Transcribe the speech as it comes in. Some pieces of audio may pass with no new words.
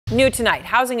New tonight,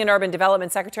 Housing and Urban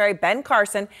Development Secretary Ben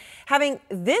Carson having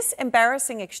this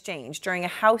embarrassing exchange during a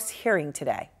House hearing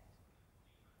today.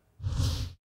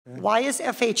 Why is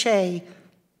FHA,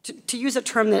 to use a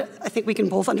term that I think we can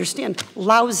both understand,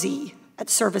 lousy at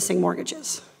servicing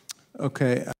mortgages?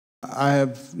 Okay, I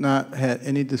have not had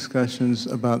any discussions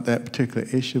about that particular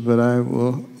issue, but I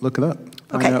will look it up,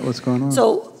 find out what's going on.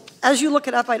 So, as you look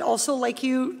it up, I'd also like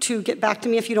you to get back to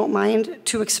me, if you don't mind,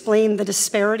 to explain the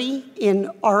disparity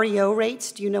in REO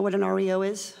rates. Do you know what an REO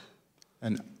is?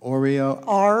 An Oreo?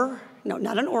 No,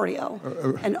 not an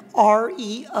Oreo. An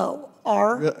REO.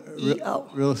 REO.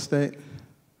 Real estate?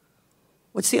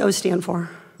 What's the O stand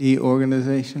for? E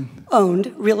organization?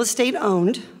 Owned. Real estate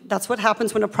owned. That's what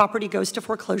happens when a property goes to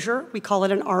foreclosure. We call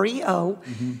it an REO.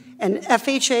 And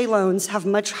FHA loans have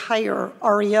much higher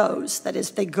REOs. That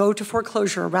is, they go to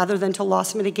foreclosure rather than to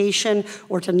loss mitigation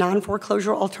or to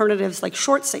non-foreclosure alternatives like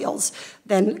short sales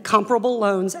than comparable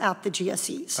loans at the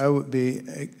GSEs. I would be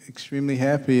extremely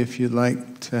happy if you'd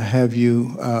like to have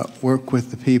you work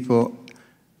with the people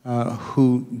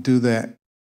who do that.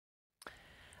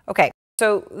 Okay.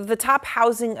 So the top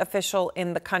housing official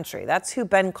in the country, that's who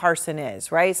Ben Carson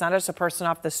is, right? It's not just a person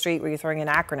off the street where you're throwing an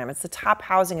acronym. It's the top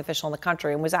housing official in the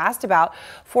country, and was asked about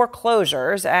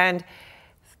foreclosures and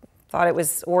thought it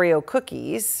was Oreo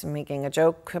cookies, making a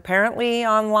joke apparently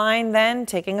online then,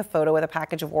 taking a photo with a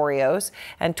package of Oreos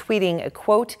and tweeting a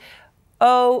quote,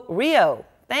 "Oh, Rio.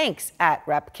 Thanks, at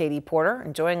Rep. Katie Porter,"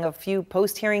 enjoying a few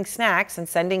post-hearing snacks and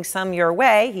sending some your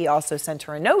way. He also sent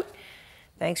her a note.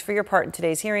 "Thanks for your part in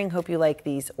today's hearing. Hope you like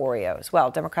these Oreos." Well,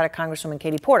 Democratic Congresswoman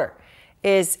Katie Porter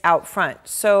is out front.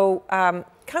 So,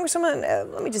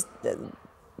 Congresswoman, let me just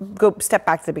go step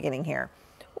back to the beginning here.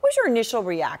 What was your initial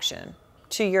reaction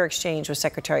to your exchange with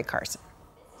Secretary Carson?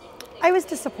 I was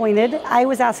disappointed. I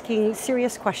was asking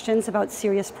serious questions about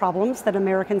serious problems that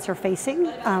Americans are facing.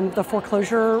 The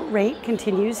foreclosure rate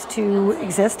continues to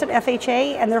exist at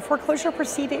FHA, and their foreclosure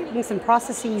proceedings and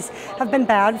processes have been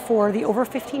bad for the over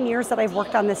 15 years that I've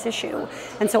worked on this issue.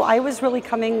 And so I was really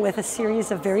coming with a series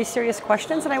of very serious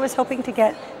questions, and I was hoping to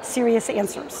get serious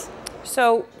answers.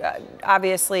 So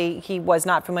obviously he was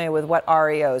not familiar with what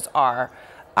REOs are.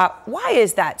 Why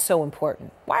is that so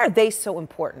important? Why are they so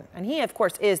important? And he, of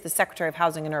course, is the Secretary of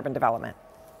Housing and Urban Development.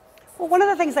 Well, one of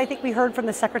the things I think we heard from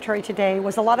the Secretary today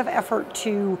was a lot of effort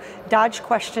to dodge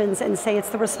questions and say it's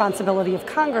the responsibility of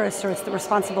Congress or it's the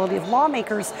responsibility of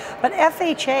lawmakers. But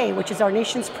FHA, which is our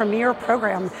nation's premier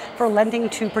program for lending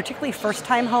to particularly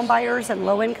first-time homebuyers and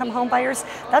low-income homebuyers,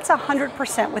 that's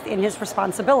 100% within his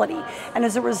responsibility. And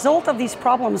as a result of these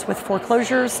problems with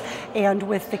foreclosures and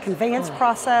with the conveyance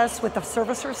process, with the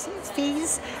servicer's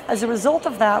fees, as a result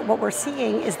of that, what we're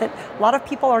seeing is that a lot of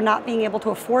people are not being able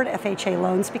to afford FHA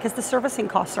loans because the servicing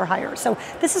costs are higher. So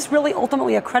this is really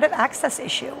ultimately a credit access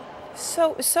issue.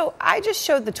 So I just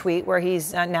showed the tweet where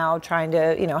he's now trying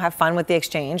to, have fun with the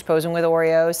exchange, posing with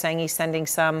Oreos, saying he's sending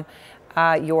some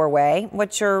your way.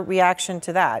 What's your reaction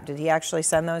to that? Did he actually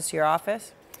send those to your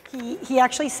office? He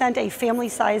actually sent a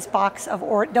family-sized box of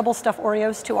double-stuffed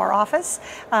Oreos to our office.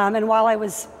 And while I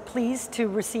was pleased to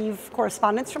receive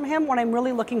correspondence from him, what I'm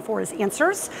really looking for is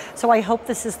answers. So I hope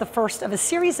this is the first of a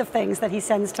series of things that he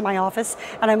sends to my office.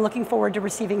 And I'm looking forward to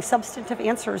receiving substantive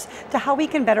answers to how we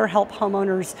can better help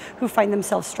homeowners who find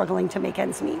themselves struggling to make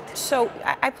ends meet. So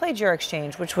I played your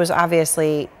exchange, which was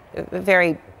obviously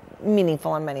very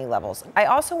meaningful on many levels. I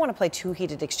also want to play two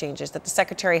heated exchanges that the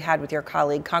Secretary had with your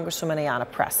colleague, Congresswoman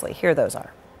Ayanna Pressley. Here those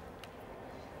are.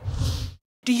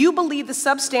 Do you believe the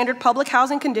substandard public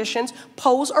housing conditions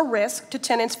pose a risk to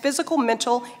tenants' physical,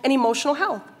 mental, and emotional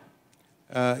health?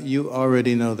 You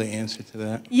already know the answer to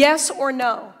that. Yes or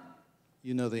no?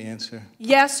 You know the answer.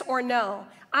 Yes or no?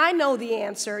 I know the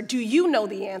answer. Do you know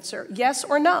the answer? Yes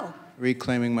or no?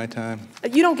 Reclaiming my time.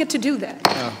 You don't get to do that.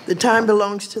 No. The time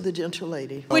belongs to the gentle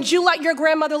lady. Would you let your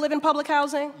grandmother live in public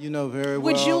housing? You know very well.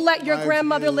 Would you let your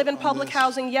grandmother live in public this.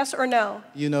 housing, yes or no?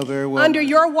 You know very well. Under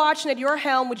your watch and at your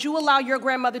helm, would you allow your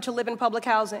grandmother to live in public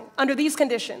housing under these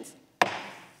conditions?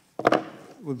 It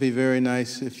would be very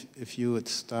nice if you would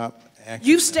stop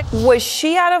acting. Was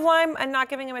she out of line and not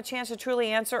giving him a chance to truly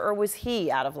answer, or was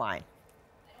he out of line?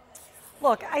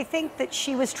 Look, I think that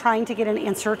she was trying to get an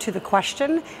answer to the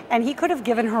question, and he could have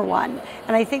given her one.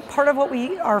 And I think part of what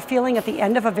we are feeling at the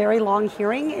end of a very long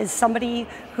hearing is somebody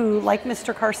who, like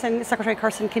Mr. Carson, Secretary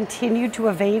Carson, continued to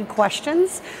evade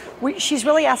questions. She's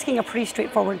really asking a pretty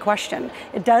straightforward question.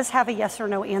 It does have a yes or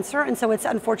no answer, and so it's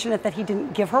unfortunate that he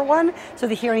didn't give her one, so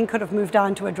the hearing could have moved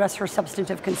on to address her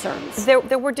substantive concerns.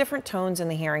 There were different tones in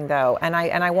the hearing, though, and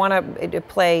I want to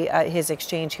play his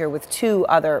exchange here with two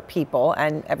other people,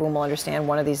 and everyone will understand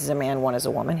one of these is a man, one is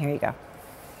a woman. Here you go.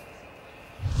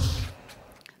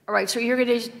 All right, so you're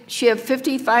going to shift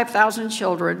 55,000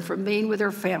 children from being with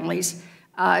their families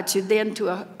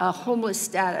to a homeless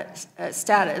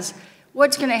status.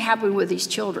 What's going to happen with these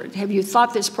children? Have you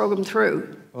thought this program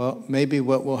through? Well, maybe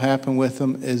what will happen with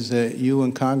them is that you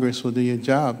and Congress will do your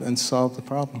job and solve the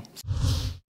problem.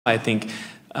 I think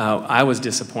I was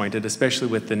disappointed, especially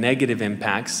with the negative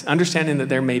impacts, understanding that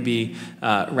there may be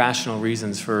rational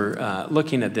reasons for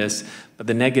looking at this, but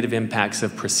the negative impacts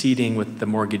of proceeding with the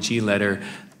mortgagee letter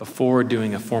before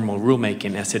doing a formal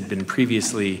rulemaking as had been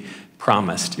previously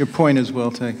promised. Your point is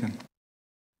well taken.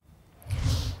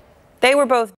 They were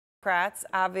both Democrats.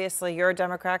 Obviously, you're a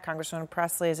Democrat. Congresswoman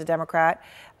Presley is a Democrat.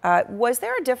 Was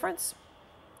there a difference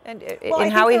in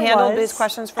how he handled these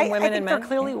questions from women and men? There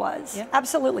clearly was. Yeah.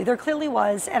 Absolutely. There clearly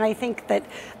was. And I think that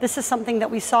this is something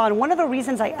that we saw. And one of the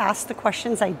reasons I asked the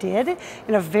questions I did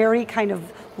in a very kind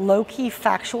of low-key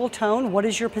factual tone, what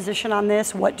is your position on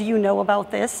this? What do you know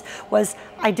about this? Was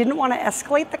I didn't want to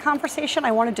escalate the conversation.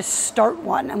 I wanted to start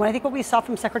one. And I think what we saw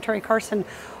from Secretary Carson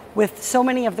with so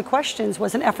many of the questions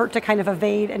was an effort to kind of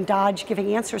evade and dodge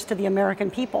giving answers to the American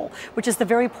people, which is the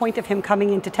very point of him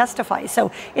coming in to testify.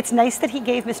 So it's nice that he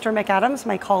gave Mr. McAdams,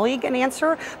 my colleague, an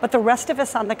answer, but the rest of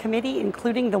us on the committee,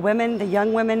 including the women, the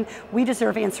young women, we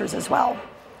deserve answers as well.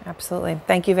 Absolutely.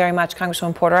 Thank you very much,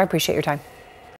 Congresswoman Porter. I appreciate your time.